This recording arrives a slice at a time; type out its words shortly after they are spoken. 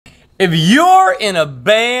If you're in a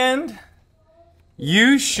band,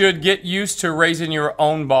 you should get used to raising your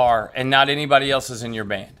own bar and not anybody else's in your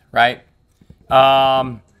band, right?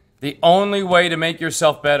 The only way to make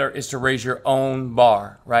yourself better is to raise your own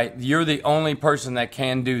bar, right? You're the only person that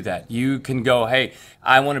can do that. You can go, hey,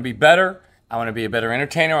 I want to be better. I want to be a better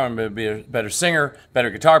entertainer. I want to be a better singer, better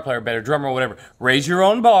guitar player, better drummer, whatever. Raise your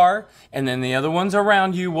own bar, and then the other ones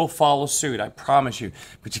around you will follow suit. I promise you.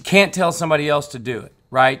 But you can't tell somebody else to do it,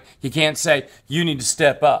 right? You can't say, you need to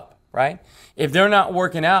step up, right? If they're not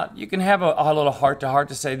working out, you can have a little heart-to-heart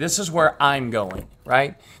to say, this is where I'm going,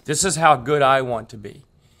 right? This is how good I want to be.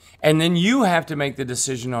 And then you have to make the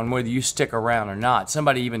decision on whether you stick around or not.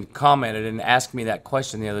 Somebody even commented and asked me that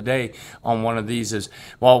question the other day on one of these is,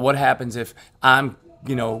 well, what happens if I'm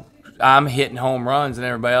hitting home runs and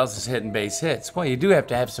everybody else is hitting base hits? Well, you do have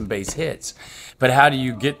to have some base hits. But how do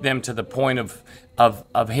you get them to the point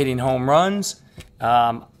of hitting home runs?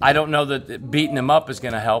 I don't know that beating them up is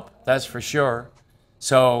going to help. That's for sure.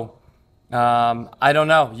 So I don't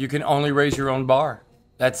know. You can only raise your own bar.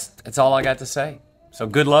 That's all I got to say. So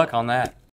good luck on that.